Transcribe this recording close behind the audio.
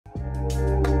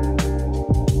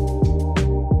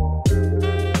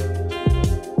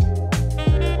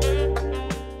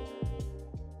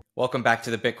Welcome back to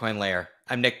the Bitcoin Layer.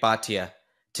 I'm Nick Bhatia.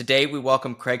 Today we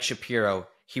welcome Craig Shapiro.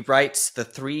 He writes the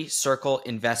Three Circle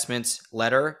Investments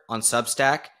letter on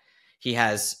Substack. He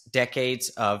has decades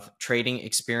of trading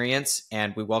experience,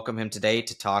 and we welcome him today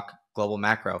to talk global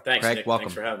macro. Thanks, Craig, Nick. welcome.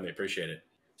 Thanks for having me. Appreciate it.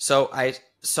 So I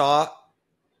saw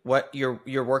what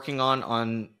you're working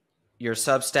on your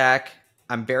Substack.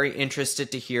 I'm very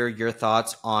interested to hear your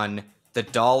thoughts on the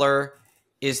dollar.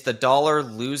 Is the dollar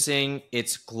losing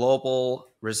its global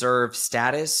reserve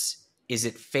status? Is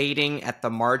it fading at the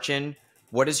margin?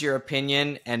 What is your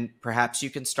opinion? And perhaps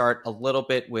you can start a little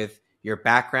bit with your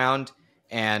background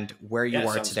and where you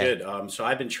are sounds today. Good. So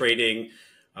I've been trading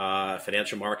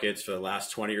financial markets for the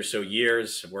last 20 or so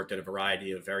years. I've worked at a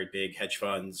variety of very big hedge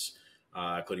funds,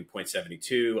 including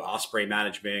Point72, Osprey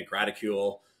Management,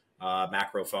 Graticule,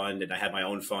 Macro Fund, and I had my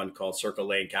own fund called Circle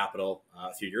Lane Capital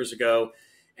a few years ago.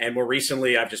 And more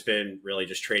recently, I've just been really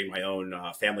just trading my own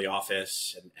family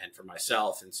office and for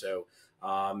myself. And so,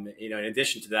 in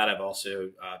addition to that, I've also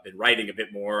been writing a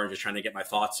bit more and just trying to get my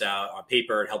thoughts out on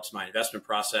paper. It helps my investment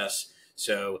process.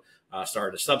 So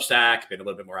started a Substack, been a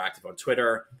little bit more active on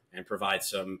Twitter, and provide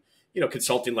some,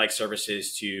 consulting-like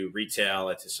services to retail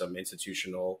and to some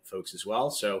institutional folks as well.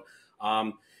 So,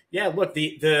 look,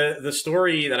 the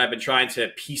story that I've been trying to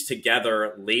piece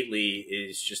together lately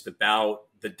is just about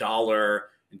the dollar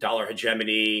and dollar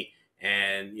hegemony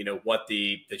and, what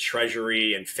the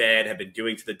Treasury and Fed have been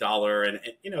doing to the dollar. And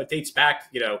it dates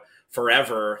back,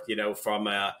 forever, from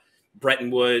Bretton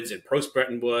Woods and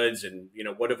post-Bretton Woods and,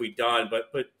 what have we done?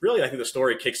 But really, I think the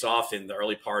story kicks off in the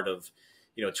early part of,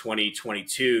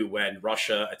 2022 when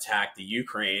Russia attacked the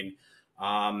Ukraine.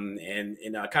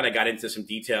 And I kind of got into some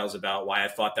details about why I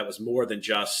thought that was more than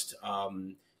just,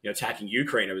 attacking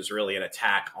Ukraine. It was really an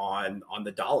attack on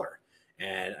the dollar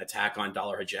and attack on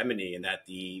dollar hegemony, and that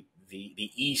the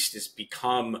East has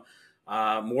become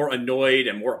more annoyed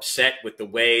and more upset with the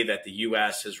way that the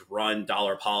U.S. has run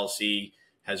dollar policy,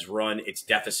 has run its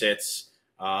deficits,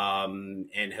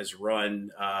 and has run,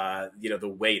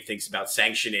 the way it thinks about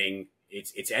sanctioning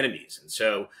its enemies. And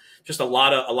so just a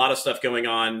lot of stuff going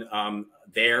on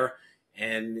there.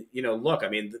 And, look, I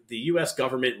mean, the U.S.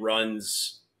 government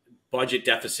runs budget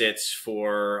deficits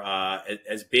for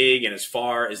as big and as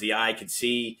far as the eye could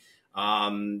see.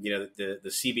 The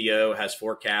CBO has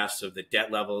forecasts of the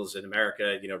debt levels in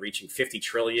America, reaching 50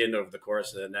 trillion over the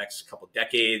course of the next couple of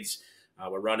decades.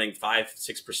 We're running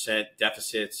 5-6%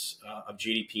 deficits of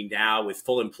GDP now with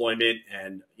full employment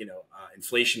and,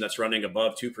 inflation that's running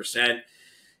above 2%.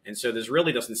 And so there's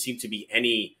really doesn't seem to be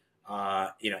any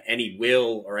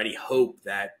will or any hope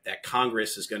that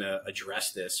Congress is going to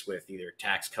address this with either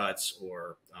tax cuts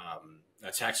or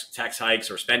tax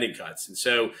hikes or spending cuts. And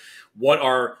so what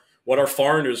are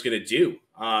foreigners going to do?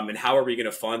 And how are we going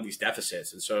to fund these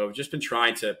deficits? And so I've just been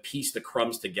trying to piece the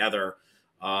crumbs together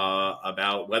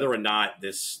about whether or not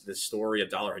this story of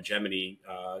dollar hegemony,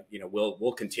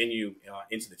 will continue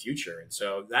into the future. And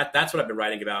so that's what I've been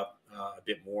writing about a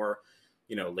bit more,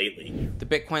 lately. The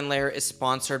Bitcoin Layer is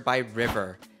sponsored by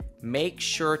River. Make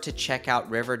sure to check out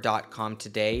river.com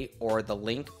today or the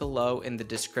link below in the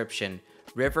description.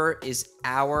 River is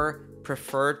our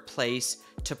preferred place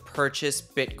to purchase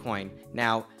Bitcoin.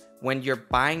 Now, when you're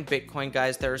buying Bitcoin,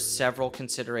 guys, there are several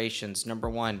considerations. Number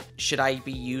one, should I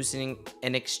be using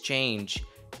an exchange?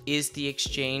 Is the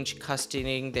exchange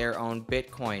custodying their own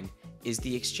Bitcoin? Is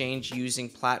the exchange using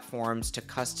platforms to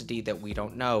custody that we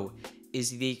don't know?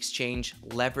 Is the exchange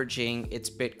leveraging its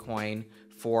Bitcoin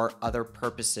for other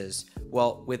purposes?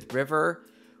 Well, with River,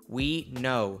 we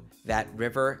know that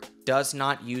River does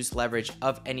not use leverage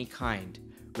of any kind.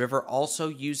 River also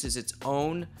uses its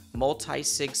own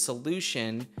multi-sig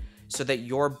solution so that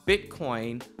your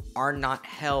Bitcoin are not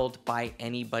held by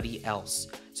anybody else.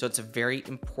 So it's a very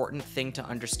important thing to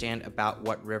understand about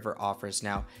what River offers.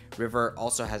 Now, River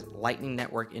also has Lightning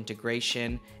Network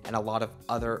integration and a lot of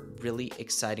other really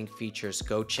exciting features.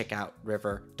 Go check out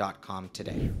river.com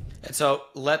today. And so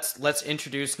let's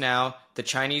introduce now the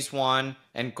Chinese yuan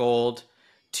and gold,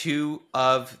 two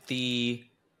of the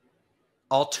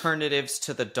alternatives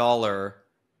to the dollar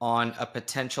on a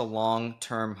potential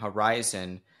long-term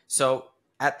horizon. So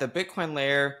at the Bitcoin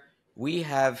Layer, we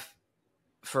have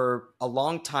for a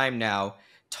long time now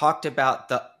talked about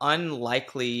the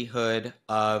unlikelihood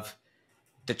of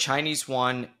the Chinese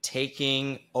yuan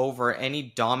taking over any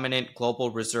dominant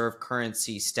global reserve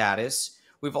currency status.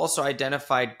 We've also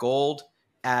identified gold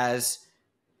as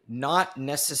not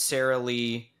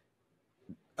necessarily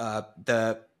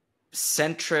the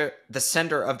center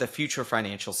of the future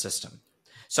financial system.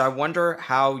 So I wonder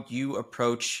how you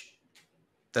approach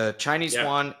the Chinese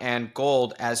yuan and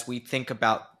gold as we think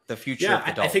about the future Yeah, of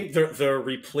the I dollar? think the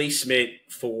replacement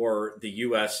for the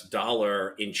US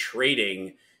dollar in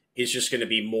trading is just going to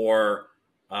be more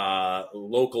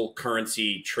local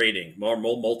currency trading, more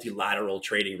multilateral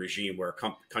trading regime where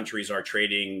countries are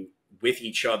trading with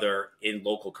each other in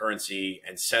local currency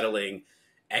and settling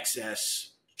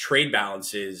excess trade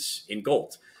balances in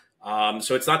gold.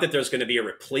 So it's not that there's going to be a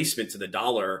replacement to the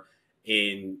dollar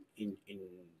in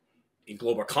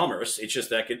global commerce. It's just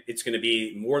that it's going to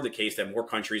be more the case that more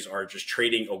countries are just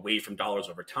trading away from dollars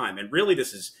over time. And really,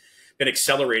 this has been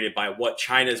accelerated by what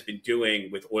China has been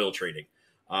doing with oil trading.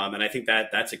 And I think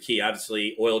that that's a key.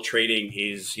 Obviously, oil trading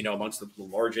is, amongst the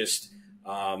largest,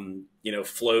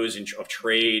 flows of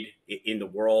trade in the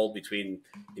world between,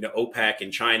 OPEC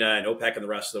and China and OPEC and the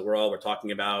rest of the world. We're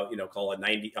talking about, call it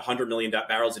 100 million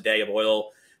barrels a day of oil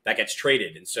that gets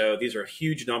traded. And so these are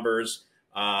huge numbers.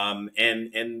 And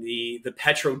the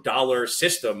petrodollar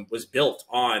system was built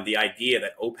on the idea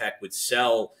that OPEC would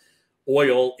sell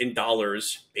oil in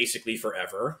dollars basically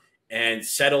forever and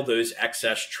settle those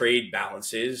excess trade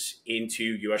balances into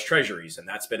U.S. Treasuries. And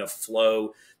that's been a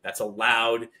flow that's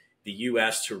allowed the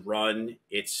U.S. to run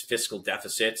its fiscal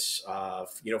deficits,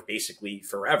 basically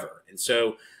forever. And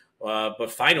so,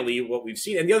 but finally, what we've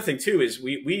seen, and the other thing too, is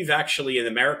we've actually in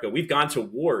America, we've gone to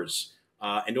wars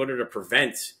in order to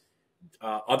prevent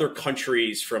other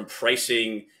countries from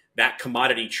pricing that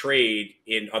commodity trade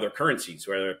in other currencies,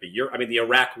 whether it be the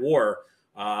Iraq War.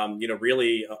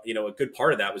 Really, a good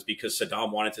part of that was because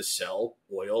Saddam wanted to sell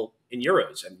oil in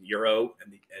euros, and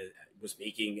was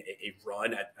making a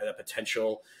run at a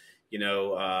potential,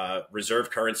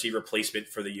 reserve currency replacement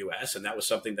for the U.S., and that was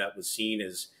something that was seen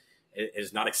as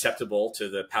not acceptable to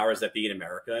the powers that be in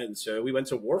America, and so we went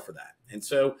to war for that. And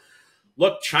so,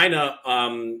 look, China.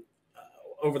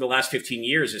 Over the last 15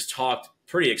 years has talked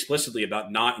pretty explicitly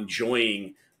about not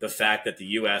enjoying the fact that the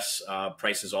U.S.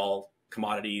 Prices all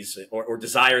commodities or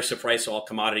desires to price all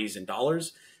commodities in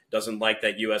dollars, doesn't like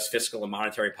that U.S. fiscal and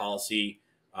monetary policy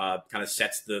kind of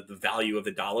sets the value of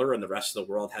the dollar, and the rest of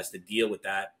the world has to deal with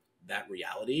that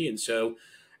reality. And so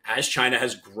as China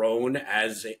has grown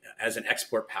as an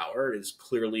export power, it has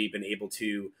clearly been able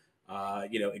to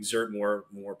exert more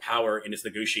power in its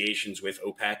negotiations with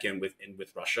OPEC and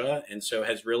with Russia, and so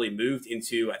has really moved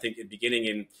into, I think, beginning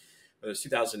in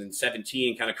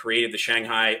 2017, kind of created the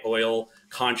Shanghai oil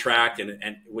contract,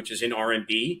 and which is in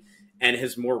RMB, and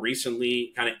has more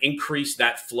recently kind of increased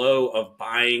that flow of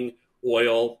buying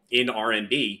oil in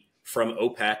RMB from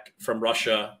OPEC, from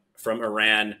Russia, from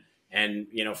Iran, and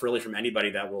really from anybody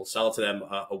that will sell it to them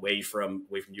away from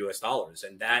U.S. dollars,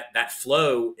 and that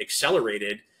flow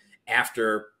accelerated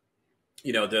after,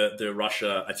 the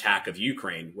Russia attack of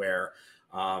Ukraine, where,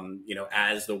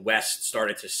 as the West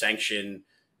started to sanction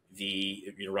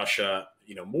Russia,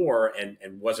 more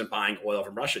and wasn't buying oil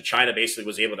from Russia, China basically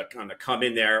was able to kind of come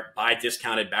in there, buy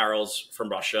discounted barrels from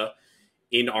Russia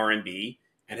in RMB,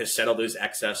 and has settled those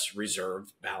excess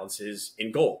reserve balances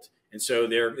in gold. And so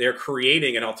they're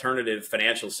creating an alternative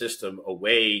financial system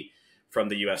away from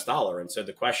the U.S. dollar. And so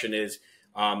the question is,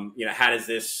 how does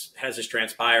this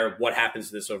transpire? What happens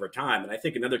to this over time? And I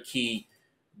think another key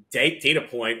data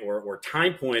point or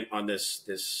time point on this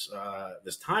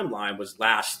timeline was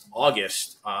last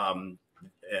August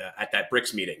at that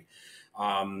BRICS meeting.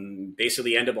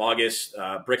 Basically, end of August,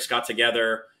 BRICS got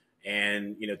together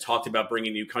and talked about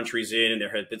bringing new countries in, and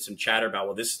there had been some chatter about,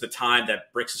 well, this is the time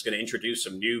that BRICS is going to introduce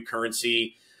some new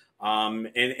currency.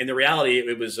 And the reality,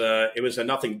 it was a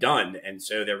nothing done, and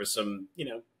so there was some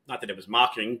not that it was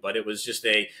mocking, but it was just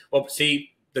the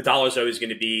dollar is always going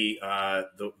to be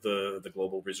the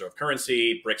global reserve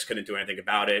currency. BRICS couldn't do anything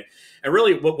about it. And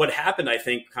really what happened, I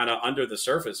think, kind of under the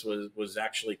surface was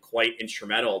actually quite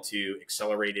instrumental to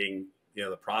accelerating,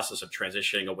 the process of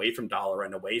transitioning away from dollar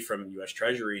and away from U.S.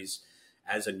 Treasuries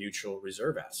as a neutral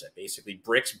reserve asset. Basically,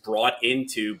 BRICS brought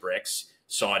into BRICS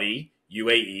Saudi,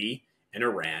 UAE, and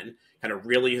Iran, kind of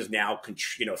really has now,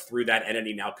 through that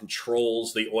entity now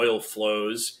controls the oil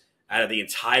flows out of the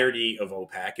entirety of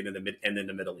OPEC and in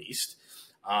the Middle East.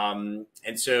 And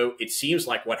so it seems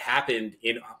like what happened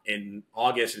in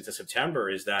August into September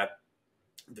is that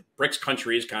the BRICS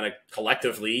countries kind of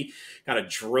collectively kind of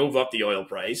drove up the oil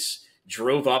price,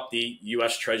 drove up the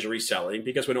U.S. Treasury selling,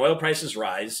 because when oil prices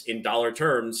rise in dollar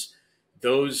terms,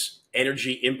 those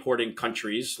energy importing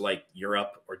countries like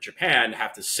Europe or Japan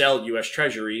have to sell U.S.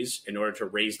 Treasuries in order to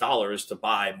raise dollars to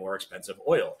buy more expensive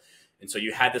oil. And so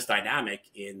you had this dynamic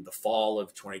in the fall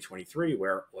of 2023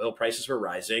 where oil prices were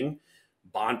rising,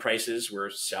 bond prices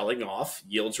were selling off,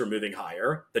 yields were moving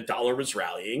higher, the dollar was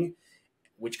rallying,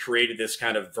 which created this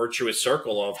kind of virtuous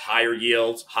circle of higher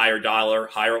yields, higher dollar,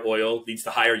 higher oil leads to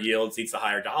higher yields, leads to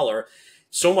higher dollar.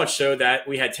 So much so that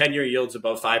we had 10-year yields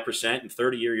above 5% and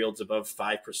 30-year yields above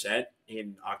 5%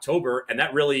 in October. And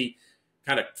that really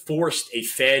kind of forced a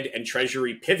Fed and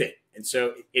Treasury pivot. And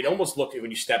so it almost looked,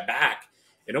 when you step back,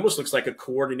 it almost looks like a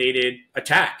coordinated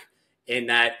attack in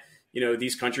that,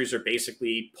 these countries are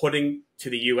basically putting to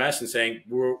the U.S. and saying,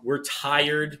 we're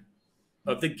tired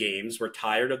of the games. We're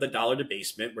tired of the dollar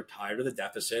debasement. We're tired of the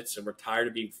deficits, and we're tired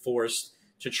of being forced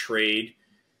to trade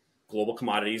global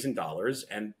commodities in dollars.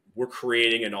 And we're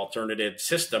creating an alternative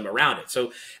system around it.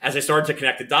 So as I started to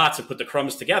connect the dots and put the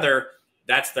crumbs together,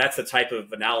 that's the type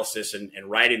of analysis and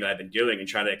writing that I've been doing, and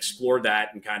trying to explore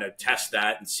that and kind of test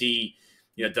that and see,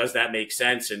 does that make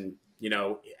sense? And,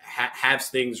 have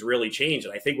things really changed?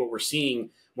 And I think what we're seeing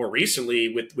more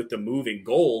recently with the move in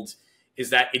gold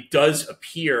is that it does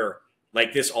appear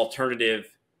like this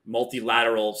alternative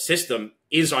multilateral system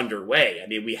is underway. I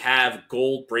mean, we have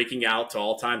gold breaking out to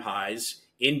all-time highs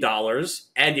in dollars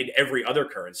and in every other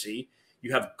currency.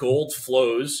 You have gold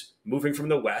flows moving from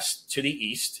the west to the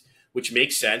east, which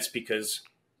makes sense because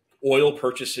oil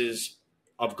purchases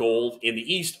of gold in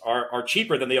the east are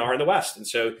cheaper than they are in the west. And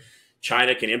so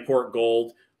China can import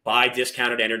gold, buy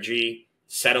discounted energy,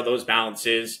 settle those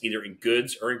balances either in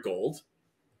goods or in gold.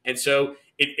 And so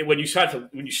when you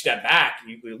step back,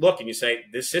 you look and you say,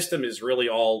 this system is really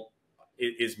all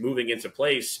is moving into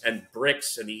place, and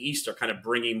BRICS and the East are kind of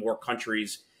bringing more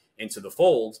countries into the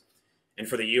fold. And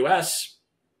for the U.S.,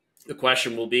 the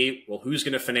question will be, well, who's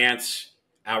going to finance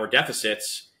our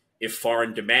deficits if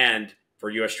foreign demand for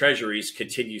U.S. Treasuries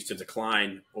continues to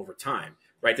decline over time,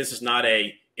 right? This is not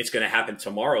it's going to happen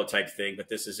tomorrow type thing, but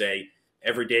this is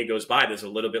every day goes by, there's a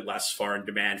little bit less foreign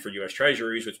demand for U.S.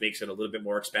 Treasuries, which makes it a little bit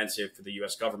more expensive for the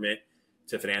U.S. government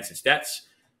to finance its debts.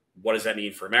 What does that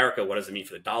mean for America? What does it mean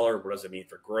for the dollar? What does it mean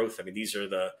for growth? I mean, these are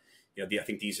I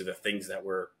think these are the things that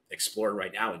we're exploring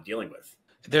right now and dealing with.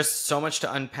 There's so much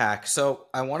to unpack. So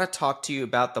I want to talk to you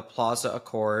about the Plaza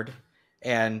Accord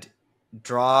and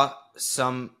draw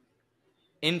some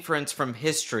inference from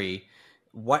history.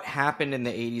 What happened in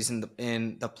the 80s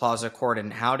in the Plaza Accord,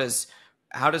 and how do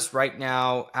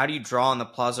you draw on the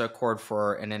Plaza Accord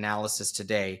for an analysis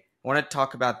today? I want to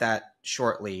talk about that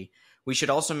shortly. We should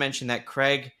also mention that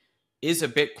Craig is a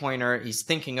Bitcoiner. He's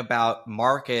thinking about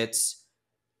markets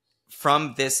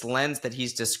from this lens that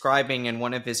he's describing, and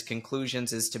one of his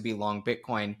conclusions is to be long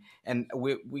Bitcoin. And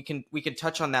we can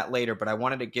touch on that later, but I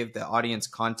wanted to give the audience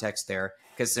context there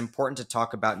because it's important to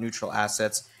talk about neutral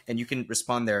assets, and you can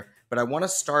respond there. But I want to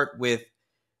start with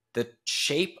the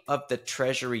shape of the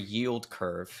Treasury yield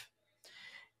curve.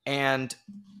 And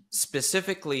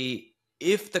specifically,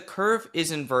 if the curve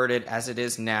is inverted as it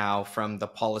is now from the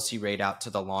policy rate out to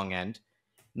the long end,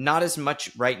 not as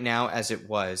much right now as it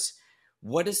was,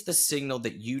 what is the signal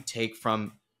that you take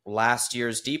from last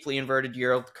year's deeply inverted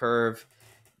yield curve,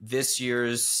 this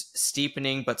year's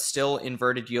steepening but still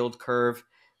inverted yield curve?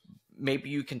 Maybe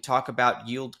you can talk about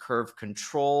yield curve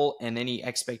control and any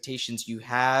expectations you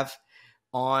have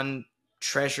on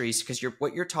treasuries, because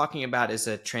what you're talking about is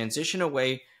a transition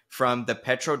away from the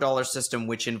petrodollar system,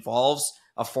 which involves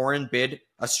a foreign bid,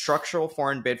 a structural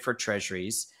foreign bid for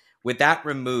treasuries. With that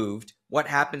removed, what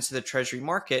happens to the treasury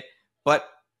market? But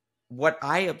what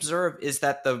I observe is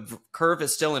that the curve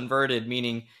is still inverted,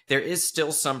 meaning there is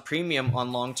still some premium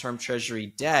on long-term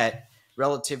treasury debt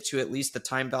relative to at least the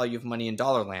time value of money in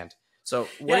dollar land. So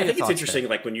I think it's interesting,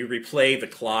 like when you replay the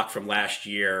clock from last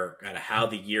year, kind of how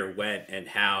the year went and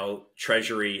how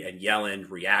Treasury and Yellen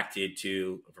reacted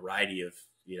to a variety of,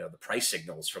 the price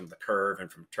signals from the curve and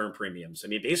from term premiums. I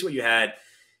mean, basically what you had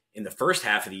in the first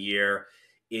half of the year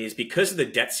is because of the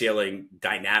debt ceiling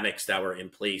dynamics that were in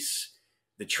place,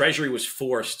 the Treasury was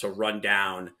forced to run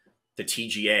down the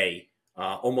TGA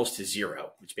almost to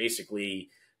zero, which basically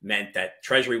meant that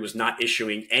Treasury was not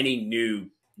issuing any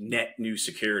net new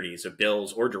securities of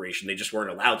bills or duration. They just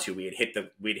weren't allowed to. We'd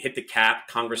hit the cap.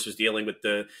 Congress was dealing with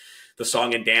the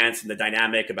song and dance and the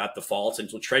dynamic about defaults. And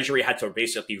so Treasury had to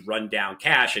basically run down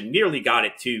cash and nearly got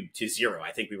it to zero.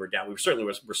 I think we were down. We certainly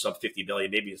were sub 50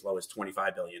 billion, maybe as low as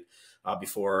 25 billion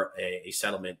before a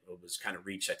settlement was kind of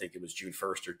reached. I think it was June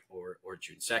 1st or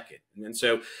June 2nd. And then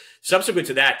so subsequent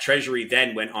to that, Treasury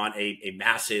then went on a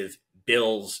massive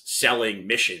bills selling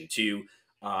mission to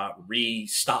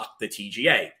restock the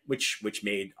TGA, which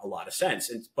made a lot of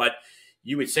sense. But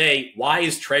you would say, why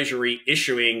is Treasury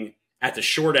issuing at the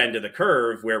short end of the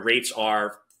curve where rates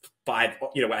are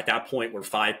at that point were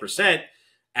 5%,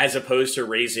 as opposed to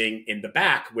raising in the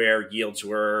back where yields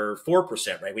were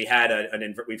 4%, right? We've had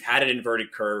an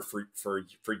inverted curve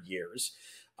for years.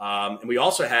 And we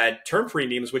also had term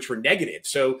premiums, which were negative.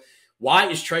 So why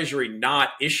is Treasury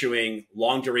not issuing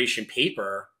long duration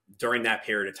paper during that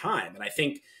period of time? And I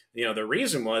think, the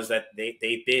reason was that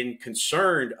they've been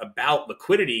concerned about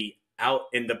liquidity out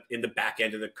in the back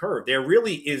end of the curve. There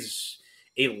really is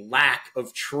a lack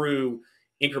of true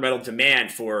incremental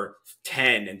demand for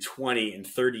 10 and 20 and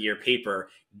 30-year paper,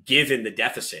 given the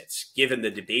deficits, given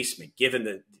the debasement, given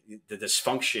the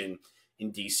dysfunction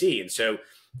in DC. And so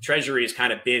Treasury has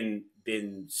kind of been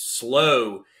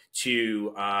slow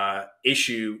to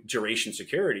issue duration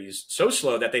securities, so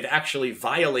slow that they've actually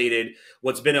violated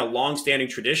what's been a longstanding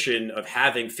tradition of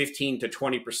having 15 to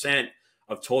 20%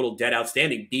 of total debt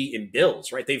outstanding be in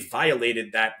bills, right? They've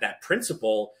violated that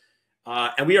principle.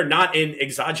 And we are not in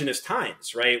exogenous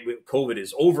times, right? COVID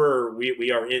is over. We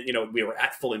are in, we were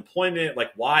at full employment.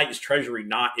 Like, why is Treasury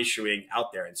not issuing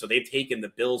out there? And so they've taken the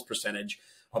bills percentage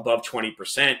above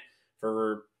 20%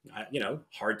 for,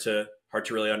 hard to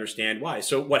really understand why.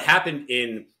 So what happened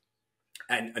in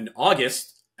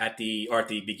August at the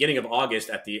beginning of August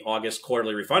at the August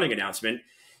quarterly refunding announcement,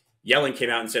 Yellen came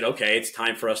out and said, okay, it's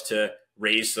time for us to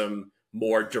raise some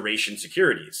more duration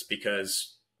securities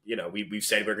because, we've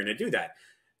said we're going to do that.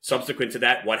 Subsequent to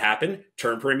that, what happened?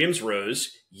 Term premiums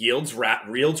rose, yields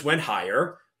went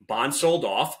higher, bonds sold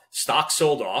off, stocks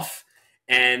sold off,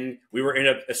 and we were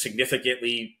in a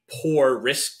significantly poor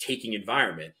risk-taking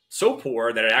environment. So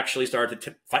poor that it actually started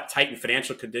to tighten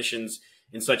financial conditions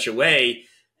in such a way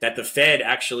that the Fed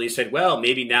actually said, well,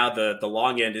 maybe now the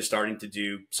long end is starting to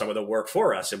do some of the work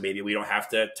for us, and maybe we don't have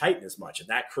to tighten as much. And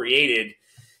that created,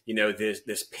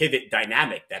 this pivot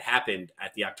dynamic that happened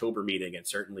at the October meeting and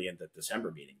certainly in the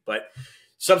December meeting. But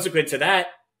subsequent to that,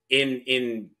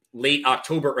 in late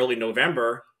October, early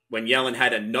November, when Yellen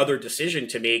had another decision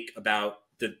to make about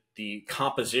the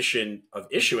composition of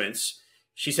issuance,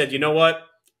 she said, you know what?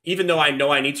 Even though I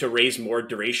know I need to raise more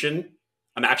duration,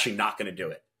 I'm actually not going to do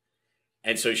it.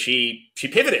 And so she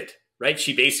pivoted, right?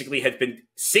 She basically had been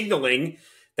signaling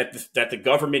that the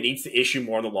government needs to issue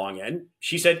more on the long end.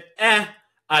 She said,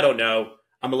 I don't know.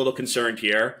 I'm a little concerned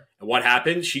here. And what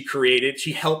happened? She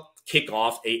helped kick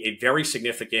off a very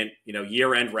significant,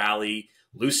 year-end rally,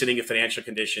 loosening of financial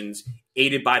conditions,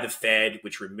 aided by the Fed,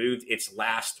 which removed its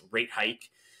last rate hike.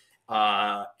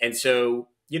 And so,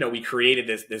 we created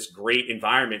this great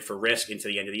environment for risk into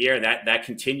the end of the year. And that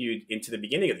continued into the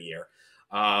beginning of the year.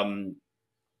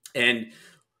 And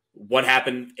what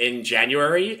happened in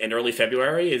January and early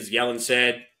February is Yellen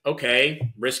said,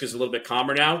 okay, risk is a little bit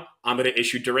calmer now. I'm going to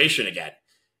issue duration again.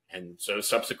 And so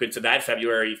subsequent to that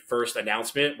February 1st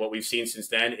announcement, what we've seen since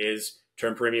then is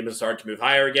term premium has started to move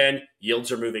higher again.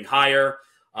 Yields are moving higher.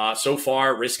 So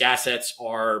far, risk assets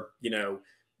are,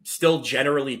 still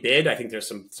generally bid. I think there's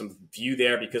some view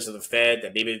there because of the Fed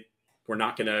that maybe we're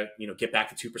not going to, get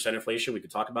back to 2% inflation. We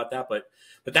could talk about that, but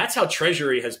that's how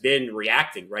Treasury has been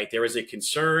reacting, right? There is a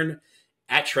concern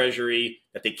at Treasury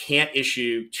that they can't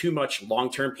issue too much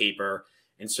long-term paper.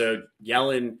 And so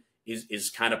Yellen is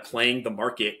kind of playing the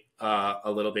market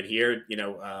a little bit here,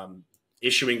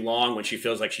 issuing long when she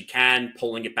feels like she can,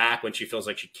 pulling it back when she feels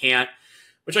like she can't,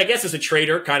 which I guess as a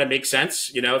trader kind of makes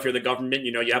sense. If you're the government,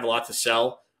 you have a lot to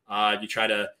sell. You try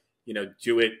to,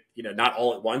 do it, not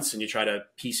all at once, and you try to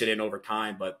piece it in over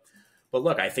time. But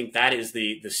look, I think that is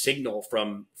the signal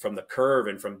from the curve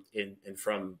and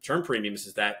from term premiums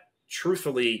is that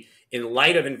truthfully, in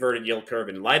light of inverted yield curve,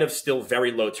 in light of still very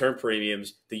low term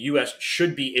premiums, the U.S.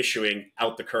 should be issuing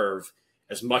out the curve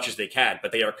as much as they can.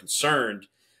 But they are concerned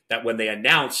that when they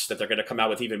announce that they're going to come out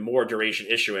with even more duration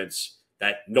issuance,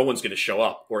 that no one's going to show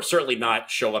up, or certainly not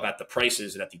show up at the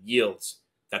prices and at the yields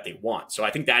that they want. So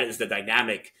I think that is the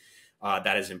dynamic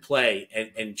that is in play.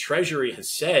 And Treasury has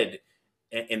said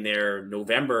in their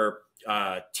November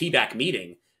TBAC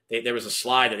meeting, there was a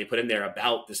slide that they put in there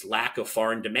about this lack of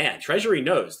foreign demand. Treasury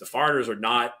knows the foreigners are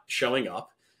not showing up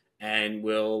and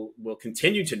will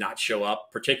continue to not show up,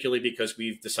 particularly because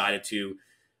we've decided to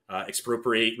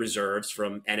expropriate reserves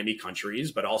from enemy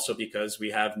countries, but also because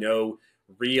we have no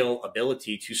real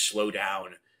ability to slow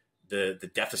down the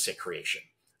deficit creation.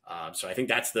 So I think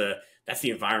that's the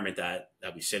environment that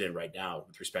we sit in right now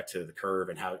with respect to the curve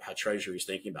and how Treasury is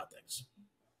thinking about things.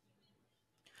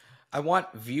 I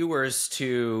want viewers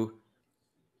to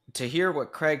hear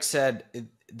what Craig said.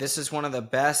 This is one of the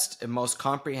best and most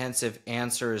comprehensive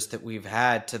answers that we've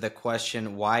had to the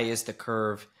question, why is the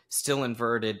curve still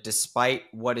inverted despite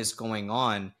what is going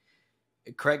on?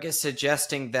 Craig is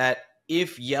suggesting that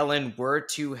if Yellen were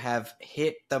to have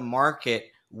hit the market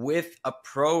with a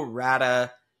pro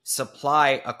rata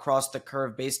supply across the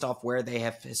curve based off where they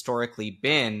have historically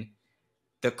been,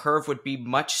 the curve would be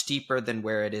much steeper than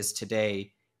where it is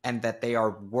today. and that they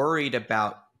are worried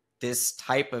about this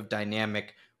type of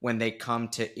dynamic when they come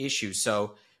to issue.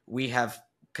 So we have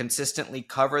consistently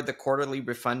covered the quarterly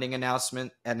refunding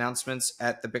announcements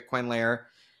at the Bitcoin layer.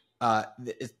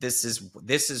 This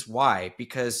is why,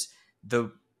 because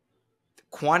the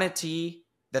quantity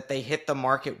that they hit the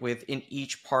market with in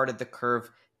each part of the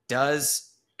curve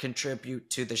does contribute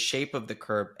to the shape of the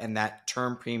curve and that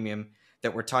term premium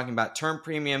that we're talking about. Term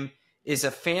premium is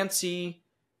a fancy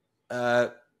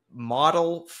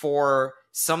model for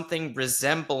something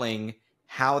resembling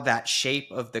how that shape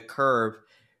of the curve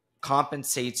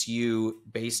compensates you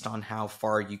based on how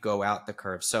far you go out the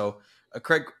curve. So,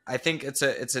 Craig, I think it's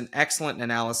an excellent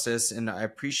analysis, and I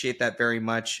appreciate that very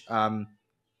much.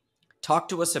 Talk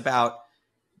to us about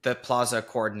the Plaza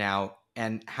Accord now,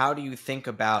 and how do you think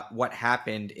about what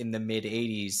happened in the mid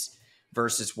 '80s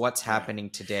versus what's happening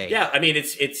today? Yeah, I mean,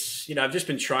 it's I've just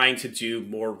been trying to do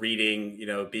more reading,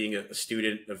 being a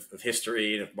student of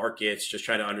history and of markets, just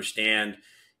trying to understand,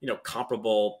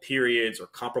 comparable periods or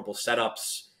comparable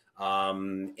setups.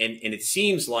 And it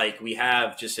seems like we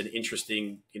have just an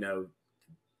interesting,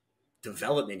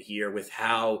 development here with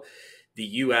how the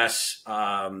U.S.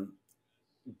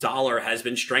 Dollar has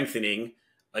been strengthening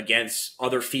against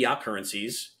other fiat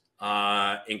currencies,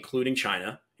 including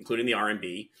China, including the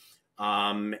RMB.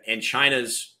 And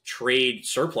China's trade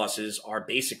surpluses are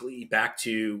basically back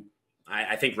to,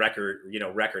 I think,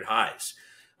 record highs.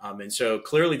 And so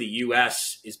clearly the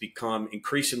U.S. has become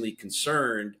increasingly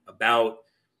concerned about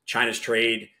China's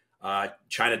trade,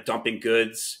 China dumping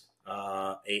goods,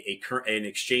 an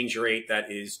exchange rate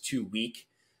that is too weak.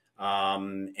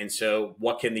 And so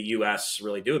what can the U.S.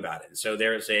 really do about it? And so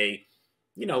there's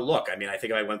look, I mean, I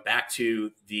think if I went back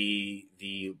to the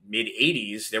mid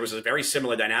 80s, there was a very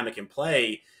similar dynamic in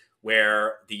play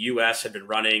where the U.S. had been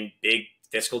running big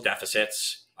fiscal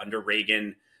deficits under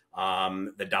Reagan.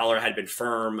 The dollar had been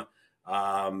firm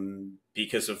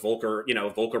because of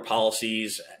Volcker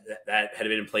policies that had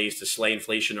been in place to slay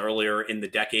inflation earlier in the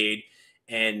decade.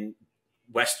 And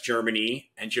West Germany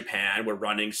and Japan were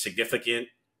running significant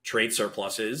trade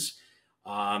surpluses.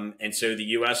 And so the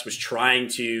U.S. was trying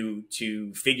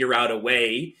to figure out a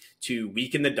way to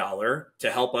weaken the dollar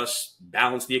to help us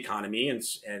balance the economy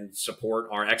and support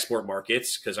our export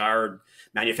markets, because our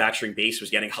manufacturing base was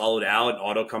getting hollowed out.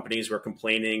 Auto companies were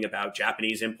complaining about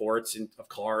Japanese imports of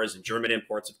cars and German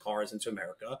imports of cars into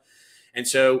America. And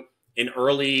so in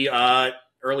early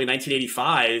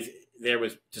 1985, there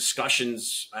was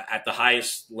discussions at the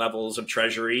highest levels of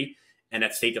Treasury and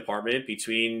at State Department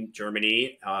between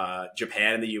Germany,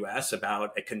 Japan, and the U.S.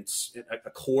 about a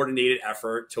coordinated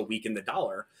effort to weaken the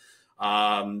dollar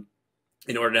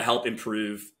in order to help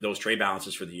improve those trade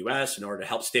balances for the U.S., in order to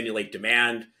help stimulate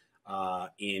demand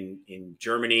in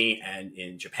Germany and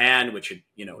in Japan, which had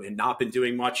not been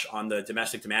doing much on the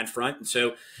domestic demand front. And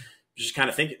so just kind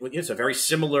of thinking it's a very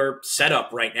similar setup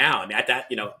right now. I mean, at that,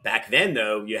 back then,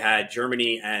 though, you had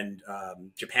Germany and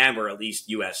Japan were at least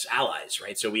U.S. allies,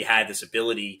 right? So we had this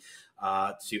ability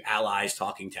to allies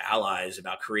talking to allies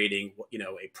about creating,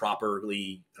 a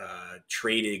properly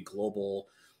traded global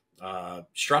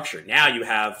structure. Now you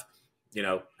have,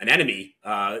 an enemy,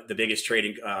 the biggest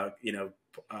trading,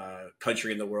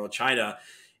 country in the world, China,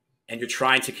 and you're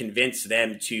trying to convince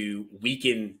them to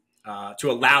weaken,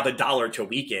 to allow the dollar to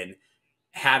weaken,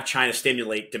 have China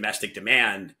stimulate domestic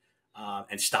demand,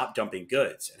 and stop dumping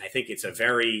goods. And I think it's a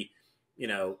very,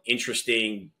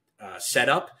 interesting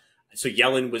setup. So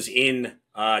Yellen was in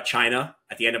China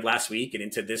at the end of last week and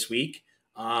into this week,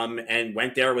 and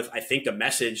went there with, I think, a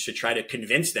message to try to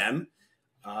convince them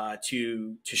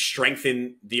to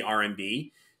strengthen the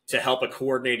RMB, to help a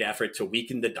coordinated effort to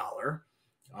weaken the dollar.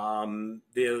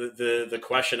 The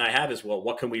question I have is, well,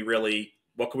 what can we really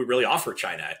offer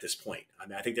China at this point? I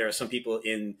mean, I think there are some people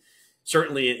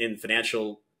certainly in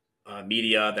financial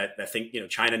media that think,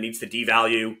 China needs to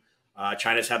devalue.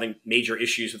 China's having major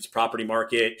issues with its property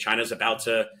market. China's about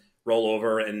to roll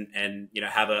over and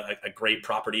have a great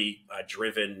property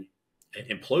driven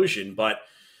implosion. But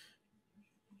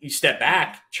you step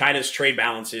back, China's trade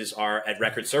balances are at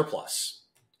record surplus.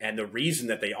 And the reason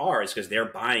that they are is because they're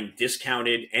buying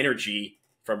discounted energy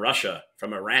from Russia,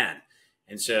 from Iran.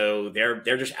 And so they're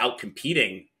just out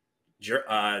competing,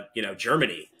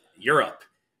 Germany, Europe,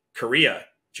 Korea,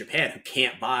 Japan, who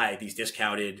can't buy these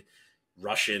discounted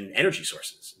Russian energy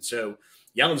sources. And so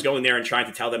Yellen's going there and trying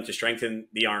to tell them to strengthen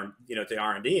the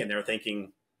RMB, and they're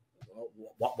thinking,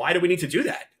 well, why do we need to do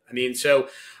that? I mean, so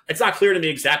it's not clear to me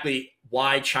exactly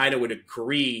why China would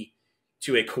agree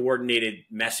to a coordinated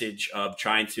message of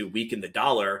trying to weaken the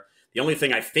dollar. The only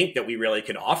thing I think that we really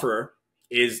can offer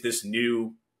is this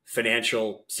new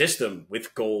financial system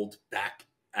with gold back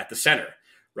at the center,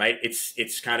 right?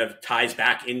 It's kind of ties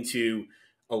back into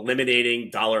eliminating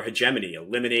dollar hegemony,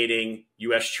 eliminating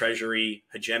U.S. Treasury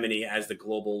hegemony as the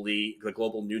global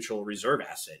neutral reserve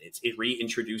asset. It's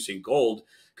reintroducing gold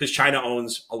because China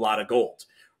owns a lot of gold,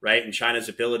 right? And China's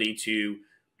ability to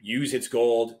use its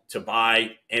gold to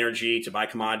buy energy, to buy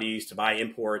commodities, to buy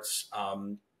imports,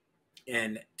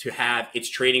 and to have its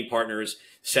trading partners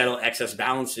settle excess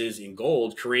balances in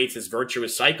gold creates this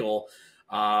virtuous cycle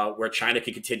where China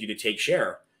can continue to take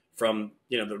share from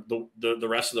the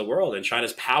rest of the world, and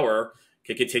China's power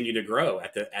can continue to grow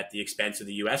at the expense of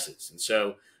the US's. And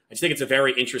so I just think it's a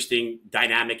very interesting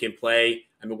dynamic in play.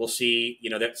 I mean, we'll see.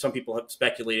 That some people have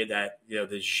speculated that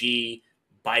the Xi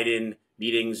Biden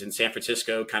meetings in San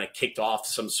Francisco kind of kicked off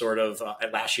some sort of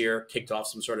last year kicked off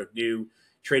some sort of new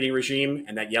trading regime,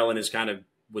 and that Yellen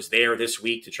was there this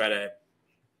week to try to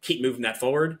keep moving that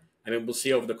forward. I mean, we'll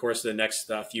see over the course of the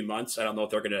next few months. I don't know if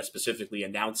they're going to specifically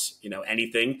announce,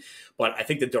 anything, but I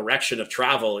think the direction of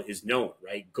travel is known,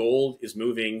 right? Gold is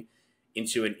moving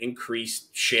into an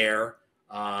increased share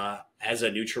as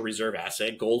a neutral reserve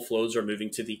asset. Gold flows are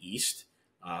moving to the east,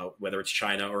 whether it's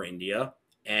China or India,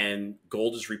 and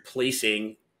gold is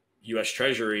replacing U.S.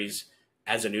 Treasuries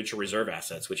as a neutral reserve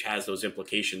assets, which has those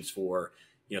implications for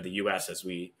the U.S. as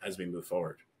we move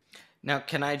forward. Now,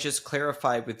 can I just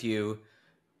clarify with you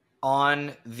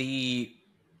on the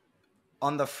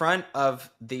front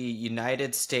of the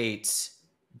United States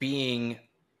being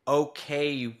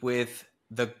okay with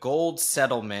the gold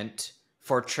settlement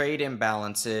for trade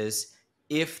imbalances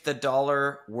if the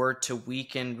dollar were to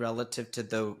weaken relative to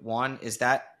the yuan? Is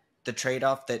that the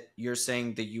trade-off that you're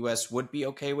saying the U.S. would be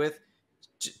okay with?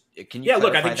 Can you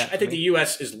look, I that think the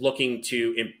U.S. is looking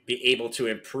to be able to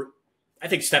improve. I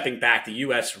think stepping back, the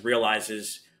U.S.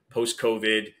 realizes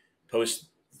post-COVID, post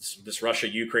this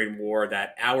Russia-Ukraine war,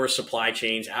 that our supply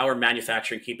chains, our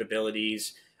manufacturing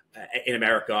capabilities in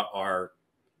America are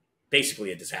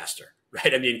basically a disaster,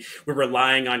 right? I mean, we're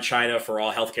relying on China for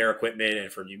all healthcare equipment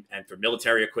and for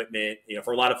military equipment,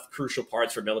 for a lot of crucial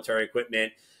parts for military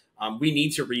equipment. We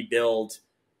need to rebuild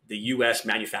the U.S.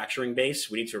 manufacturing base.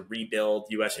 We need to rebuild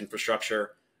U.S.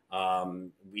 infrastructure.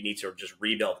 We need to just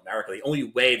rebuild America. The only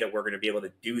way that we're going to be able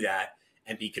to do that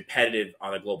and be competitive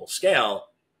on a global scale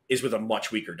is with a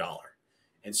much weaker dollar.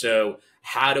 And so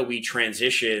how do we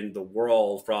transition the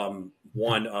world from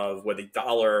one of where the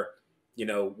dollar,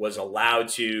 was allowed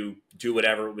to do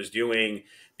whatever it was doing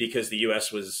because the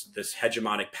U.S. was this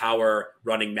hegemonic power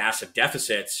running massive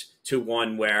deficits, to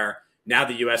one where now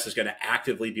the U.S. is going to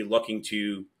actively be looking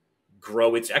to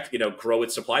grow its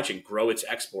supply chain, grow its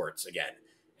exports again.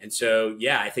 And so,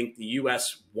 I think the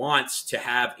U.S. wants to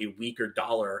have a weaker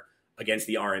dollar against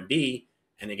the RMB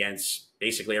and against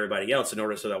basically everybody else in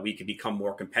order so that we can become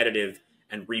more competitive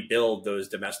and rebuild those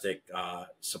domestic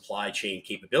supply chain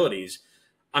capabilities.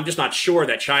 I'm just not sure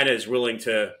that China is willing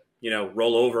to,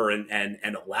 roll over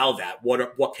and allow that.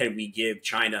 What can we give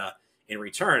China in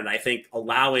return? And I think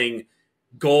allowing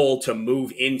gold to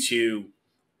move into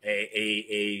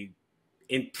a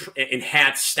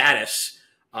enhanced status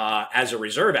as a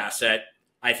reserve asset,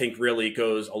 I think really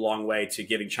goes a long way to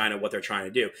giving China what they're trying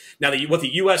to do. Now, what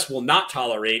the U.S. will not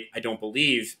tolerate, I don't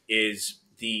believe, is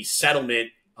the settlement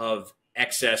of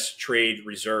excess trade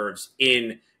reserves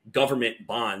in government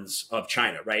bonds of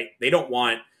China, right? They don't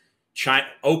want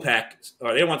OPEC,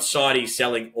 or they don't want Saudi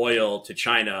selling oil to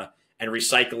China and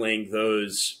recycling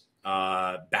those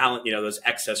those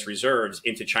excess reserves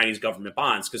into Chinese government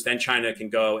bonds, because then China can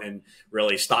go and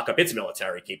really stock up its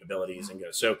military capabilities and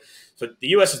go. So the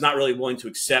U.S. is not really willing to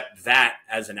accept that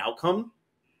as an outcome.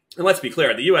 And let's be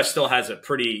clear, the U.S. still has a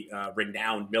pretty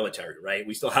renowned military, right?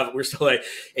 We're still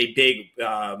a big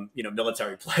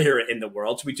military player in the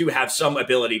world. So we do have some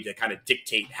ability to kind of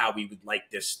dictate how we would like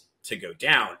this to go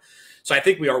down. So I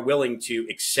think we are willing to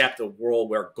accept a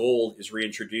world where gold is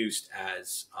reintroduced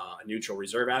as a neutral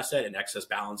reserve asset and excess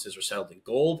balances are settled in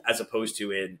gold as opposed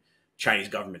to in Chinese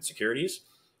government securities.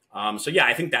 I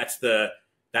think that's the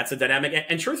dynamic.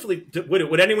 And truthfully,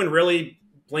 would anyone really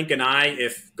blink an eye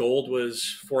if gold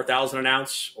was 4,000 an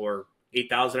ounce or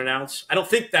 8,000 an ounce? I don't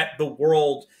think that the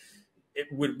world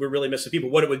would really miss the people.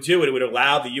 What it would do, it would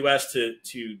allow the U.S. to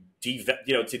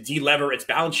delever its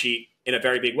balance sheet in a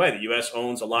very big way. The U.S.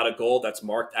 owns a lot of gold that's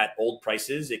marked at old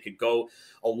prices. It could go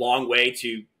a long way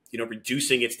to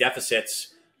reducing its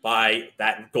deficits by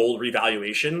that gold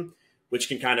revaluation, which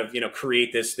can kind of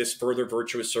create this further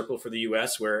virtuous circle for the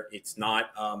U.S. where it's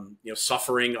not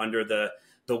suffering under the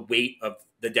weight of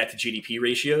the debt to GDP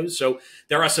ratios. So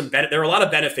there are a lot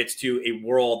of benefits to a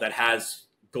world that has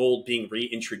gold being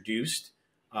reintroduced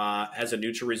as a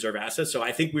neutral reserve asset. So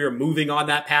I think we are moving on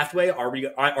that pathway.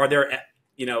 Are there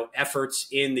efforts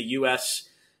in the U.S.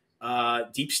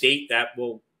 Deep state that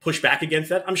will push back against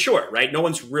that? I'm sure, right? No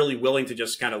one's really willing to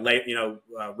just kind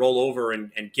of roll over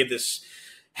and give this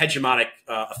hegemonic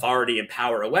authority and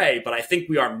power away. But I think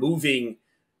we are moving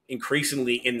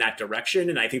increasingly in that direction.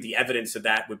 And I think the evidence of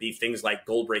that would be things like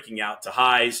gold breaking out to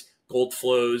highs, gold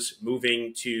flows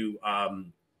moving to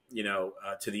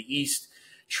the east,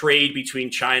 trade between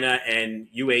China and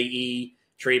UAE,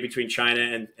 trade between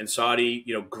China and Saudi,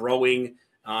 growing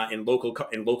in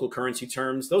local currency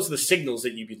terms. Those are the signals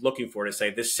that you'd be looking for to say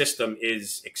this system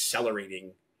is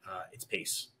accelerating its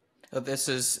pace. This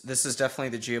is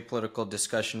definitely the geopolitical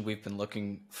discussion we've been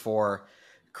looking for,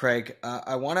 Craig.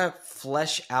 I want to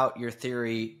flesh out your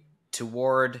theory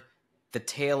toward the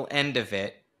tail end of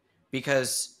it,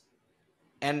 because,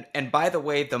 and by the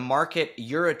way, the market,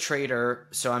 you're a trader,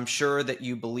 so I'm sure that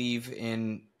you believe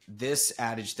in this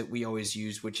adage that we always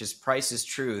use, which is price is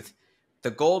truth.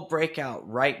 The gold breakout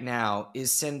right now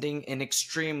is sending an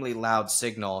extremely loud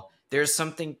signal. There's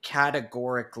something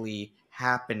categorically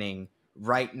happening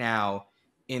right now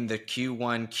in the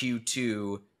Q1,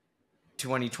 Q2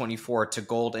 2024 to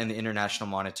gold and the international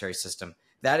monetary system.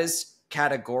 That is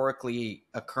categorically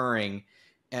occurring.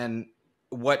 And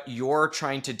what you're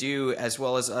trying to do, as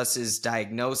well as us, is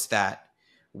diagnose that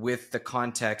with the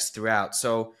context throughout.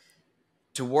 So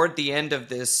toward the end of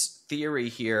this theory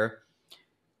here,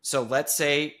 so let's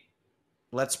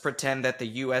pretend that the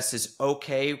US is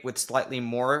okay with slightly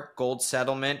more gold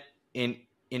settlement in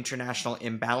international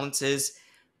imbalances,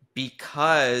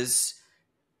 because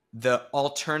the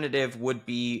alternative would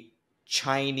be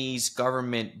Chinese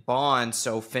government bonds,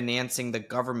 so financing the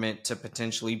government to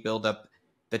potentially build up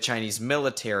the Chinese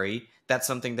military. That's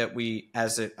something that we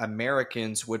as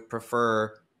Americans would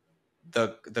prefer,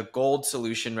 the gold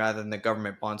solution rather than the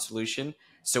government bond solution.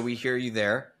 So we hear you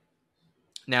there.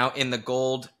 Now, in the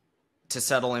gold to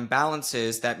settle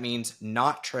imbalances, that means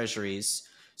not treasuries.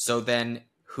 So then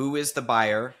who is the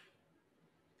buyer?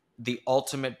 The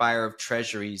ultimate buyer of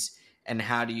treasuries, and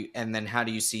how do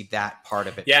you see that part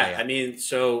of it? Yeah, I mean,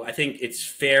 so I think it's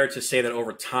fair to say that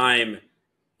over time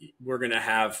we're going to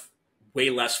have way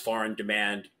less foreign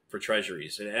demand for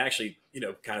treasuries. And actually,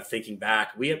 kind of thinking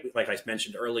back, like I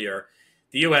mentioned earlier,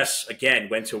 the U.S. again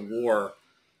went to war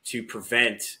to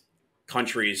prevent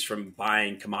countries from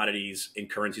buying commodities in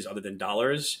currencies other than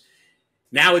dollars.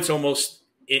 Now it's almost,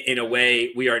 in a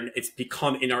way, it's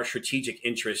become in our strategic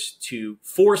interest to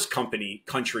force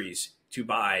countries to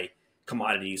buy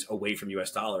commodities away from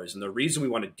US dollars. And the reason we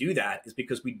want to do that is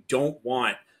because we don't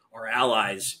want our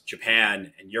allies,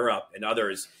 Japan and Europe and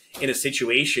others, in a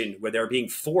situation where they're being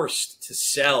forced to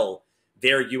sell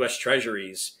their US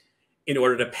treasuries in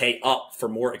order to pay up for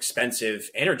more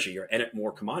expensive energy or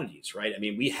more commodities, right? I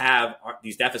mean, we have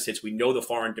these deficits. We know the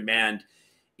foreign demand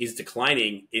is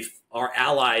declining. If our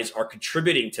allies are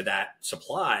contributing to that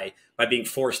supply by being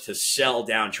forced to sell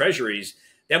down treasuries,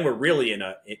 then we're really in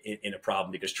a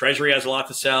problem, because Treasury has a lot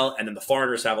to sell, and then the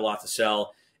foreigners have a lot to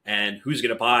sell, and who's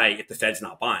going to buy if the Fed's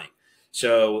not buying?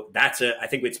 So I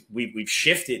think we've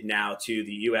shifted now to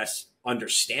the U.S.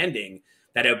 understanding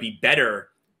that it would be better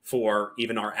for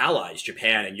even our allies,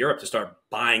 Japan and Europe, to start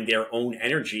buying their own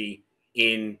energy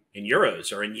in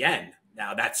euros or in yen.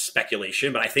 Now that's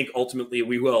speculation, but I think ultimately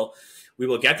we will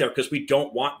get there, because we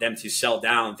don't want them to sell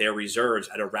down their reserves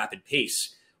at a rapid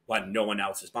pace when no one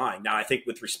else is buying. Now, I think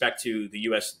with respect to the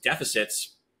U.S.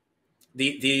 deficits,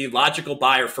 the logical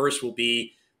buyer first will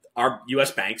be our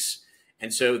U.S. banks,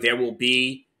 and so there will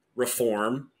be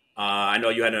reform. I know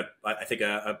you had an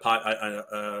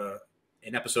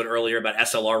episode earlier about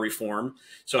SLR reform,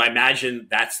 so I imagine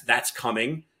that's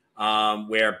coming,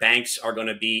 where banks are going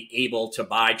to be able to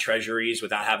buy treasuries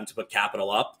without having to put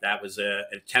capital up. That was a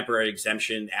temporary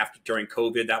exemption during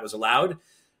COVID that was allowed.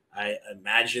 I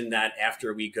imagine that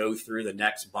after we go through the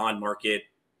next bond market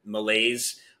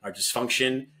malaise or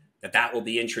dysfunction, that will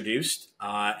be introduced.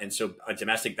 And so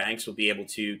domestic banks will be able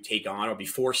to take on, or be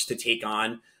forced to take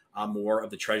on, more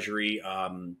of the treasury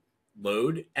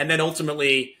load. And then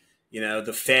ultimately,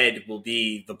 the Fed will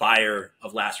be the buyer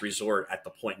of last resort at the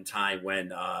point in time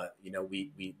when,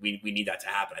 we need that to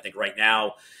happen. I think right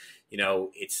now,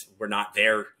 we're not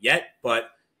there yet,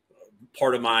 but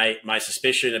part of my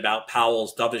suspicion about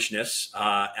Powell's dovishness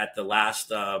at the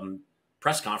last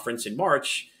press conference in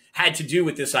March had to do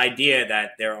with this idea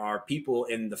that there are people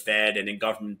in the Fed and in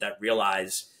government that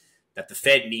realize that the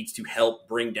Fed needs to help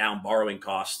bring down borrowing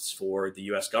costs for the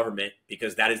U.S. government,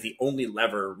 because that is the only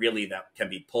lever really that can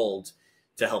be pulled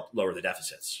to help lower the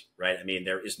deficits, right? I mean,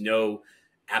 there is no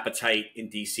appetite in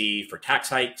DC for tax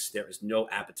hikes. There is no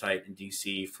appetite in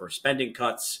DC for spending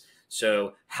cuts.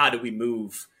 So how do we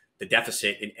move the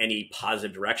deficit in any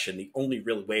positive direction? The only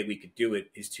real way we could do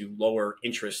it is to lower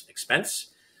interest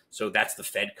expense. So that's the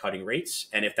Fed cutting rates.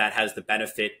 And if that has the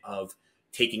benefit of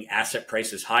taking asset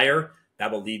prices higher,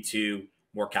 that will lead to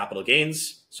more capital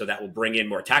gains. So that will bring in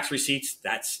more tax receipts.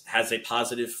 That has a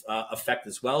positive effect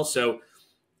as well. So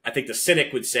I think the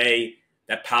cynic would say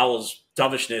that Powell's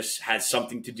dovishness has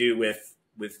something to do with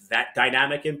that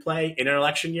dynamic in play in an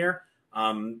election year.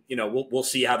 We'll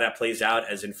see how that plays out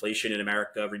as inflation in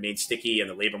America remains sticky and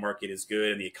the labor market is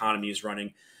good and the economy is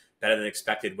running better than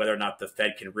expected, whether or not the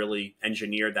Fed can really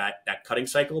engineer that cutting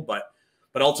cycle. But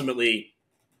ultimately,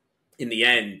 in the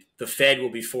end, the Fed will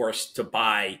be forced to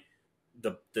buy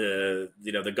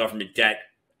the government debt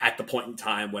at the point in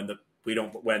time when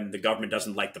the government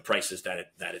doesn't like the prices that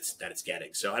it's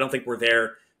getting. So I don't think we're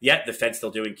there yet. The Fed's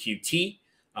still doing QT.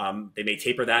 They may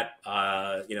taper that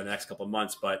in the next couple of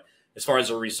months, but as far as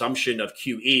a resumption of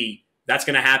QE, that's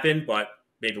going to happen. But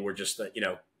maybe we're just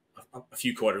a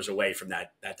few quarters away from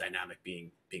that dynamic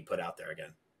being put out there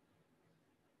again.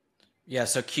 Yeah.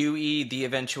 So QE, the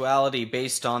eventuality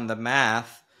based on the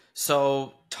math.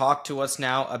 So talk to us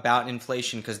now about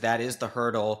inflation, because that is the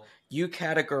hurdle. You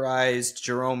categorized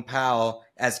Jerome Powell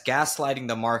as gaslighting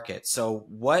the market. So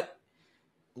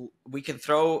we can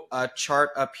throw a chart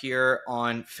up here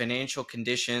on financial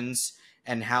conditions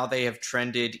and how they have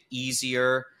trended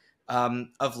easier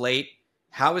of late.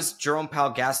 How is Jerome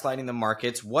Powell gaslighting the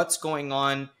markets? What's going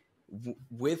on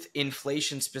with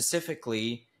inflation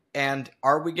specifically? And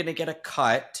are we going to get a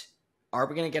cut? Are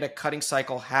we going to get a cutting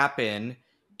cycle happen,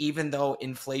 even though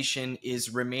inflation is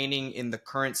remaining in the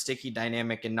current sticky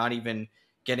dynamic and not even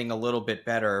getting a little bit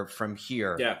better from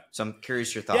here? Yeah. So I'm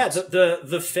curious your thoughts. Yeah,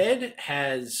 the Fed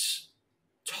has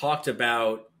talked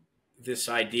about this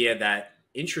idea that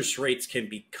interest rates can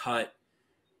be cut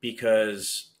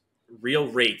because real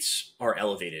rates are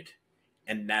elevated,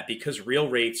 and that because real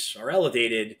rates are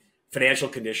elevated, financial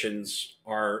conditions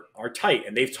are tight.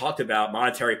 And they've talked about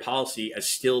monetary policy as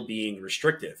still being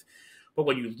restrictive. But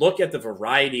when you look at the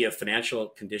variety of financial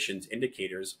conditions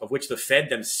indicators, of which the Fed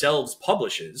themselves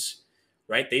publishes,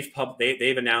 right?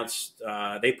 They've announced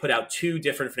they put out 2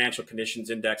 different financial conditions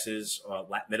indexes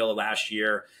middle of last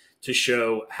year to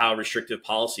show how restrictive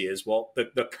policy is. Well,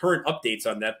 the current updates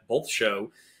on that both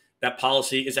show that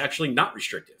policy is actually not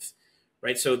restrictive,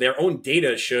 right? So their own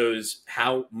data shows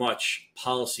how much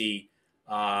policy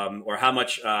or how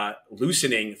much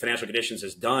loosening financial conditions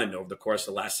has done over the course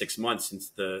of the last 6 months since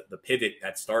the pivot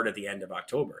that started at the end of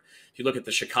October. If you look at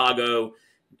the Chicago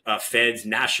Fed's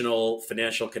National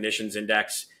Financial Conditions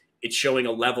Index, it's showing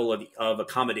a level of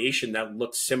accommodation that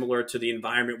looks similar to the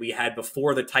environment we had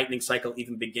before the tightening cycle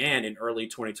even began in early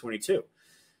 2022.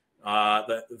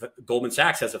 The Goldman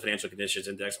Sachs has a financial conditions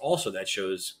index also that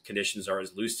shows conditions are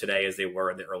as loose today as they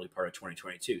were in the early part of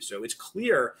 2022. So it's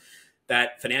clear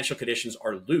that financial conditions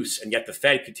are loose, and yet the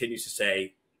Fed continues to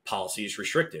say policy is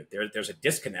restrictive. There's a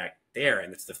disconnect there,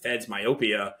 and it's the Fed's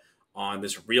myopia on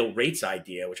this real rates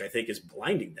idea, which I think is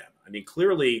blinding them. I mean,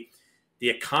 clearly the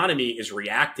economy is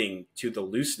reacting to the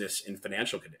looseness in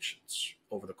financial conditions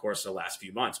over the course of the last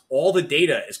few months. All the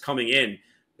data is coming in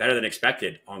better than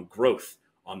expected on growth,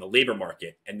 on the labor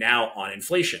market, and now on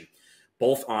inflation,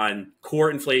 both on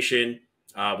core inflation,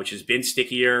 which has been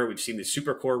stickier. We've seen the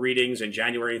super core readings in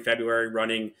January and February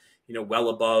running, well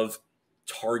above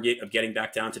target of getting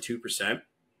back down to 2%.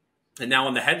 And now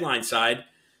on the headline side,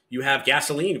 you have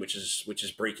gasoline, which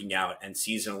is breaking out and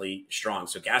seasonally strong.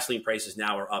 So gasoline prices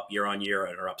now are up year on year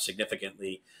and are up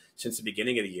significantly since the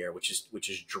beginning of the year, which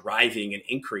is driving an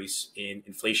increase in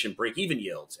inflation break-even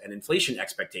yields and inflation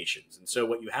expectations. And so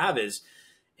what you have is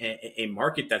a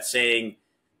market that's saying,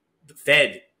 the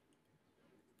Fed,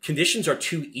 conditions are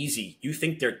too easy. You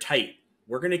think they're tight.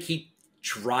 We're going to keep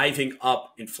driving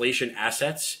up inflation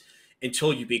assets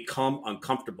until you become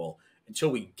uncomfortable, until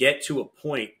we get to a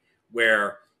point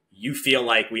where you feel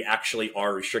like we actually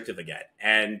are restrictive again.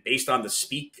 And based on the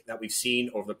speak that we've seen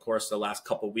over the course of the last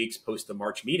couple of weeks post the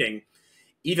March meeting,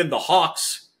 even the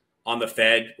hawks on the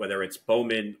Fed, whether it's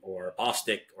Bowman or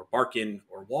Bostic or Barkin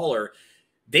or Waller,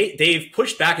 they've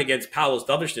pushed back against Powell's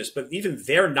dovishness, but even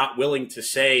they're not willing to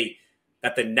say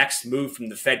that the next move from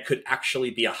the Fed could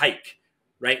actually be a hike,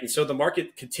 right? And so the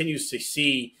market continues to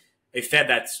see a Fed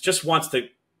that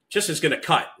just is going to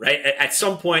cut, right? At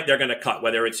some point, they're going to cut,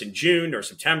 whether it's in June or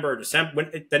September or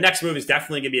December. The next move is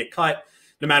definitely going to be a cut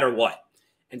no matter what.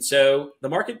 And so the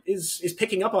market is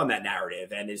picking up on that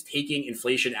narrative and is taking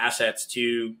inflation assets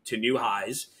to new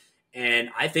highs. And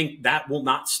I think that will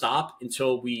not stop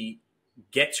until we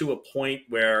get to a point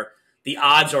where the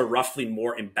odds are roughly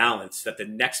more imbalanced that the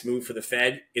next move for the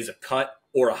Fed is a cut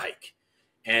or a hike.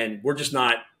 And we're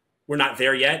not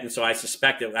there yet. And so I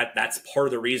suspect that that's part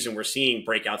of the reason we're seeing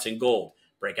breakouts in gold,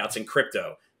 breakouts in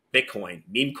crypto, Bitcoin,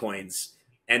 meme coins,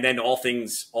 and then all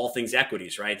things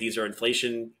equities, right? These are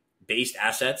inflation-based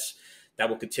assets that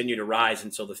will continue to rise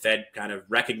until the Fed kind of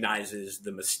recognizes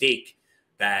the mistake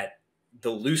that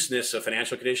the looseness of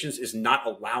financial conditions is not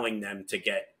allowing them to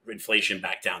get inflation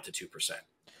back down to 2%.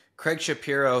 Craig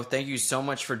Shapiro, thank you so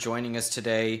much for joining us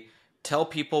today. Tell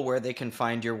people where they can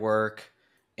find your work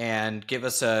and give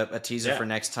us a teaser for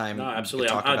next time. No,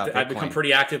 absolutely. I've become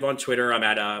pretty active on Twitter. I'm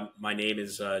at, my name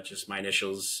is just my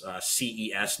initials,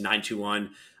 CES921.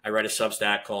 I write a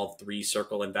Substack called 3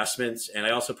 Circle Investments. And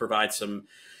I also provide some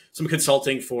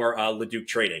consulting for Leduc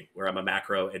Trading, where I'm a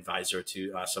macro advisor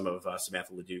to some of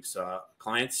Samantha Leduc's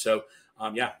clients. So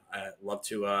I'd love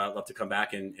to come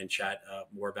back and chat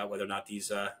more about whether or not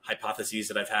these hypotheses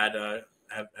that I've had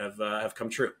have come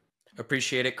true.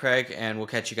 Appreciate it, Craig, and we'll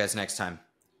catch you guys next time.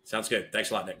 Sounds good.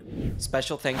 Thanks a lot, Nick.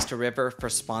 Special thanks to River for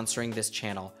sponsoring this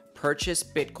channel. Purchase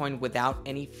Bitcoin without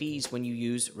any fees when you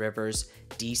use River's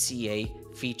DCA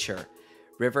feature.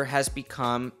 River has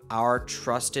become our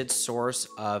trusted source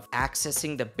of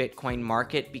accessing the Bitcoin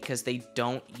market because they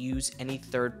don't use any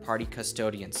third-party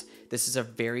custodians. This is a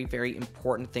very, very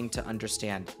important thing to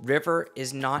understand. River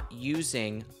is not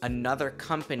using another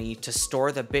company to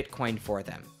store the Bitcoin for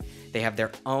them. They have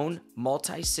their own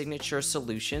multi-signature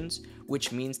solutions,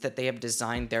 which means that they have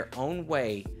designed their own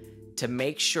way to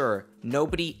make sure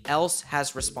nobody else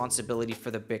has responsibility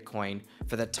for the Bitcoin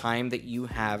for the time that you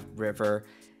have River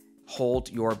hold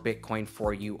your Bitcoin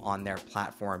for you on their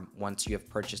platform once you have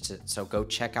purchased it. So go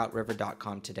check out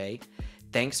river.com today.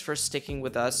 Thanks for sticking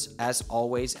with us. As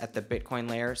always, at The Bitcoin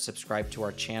Layer, subscribe to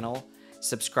our channel.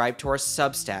 Subscribe to our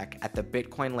Substack at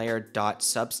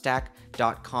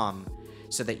thebitcoinlayer.substack.com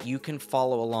so that you can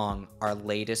follow along our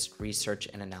latest research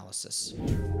and analysis.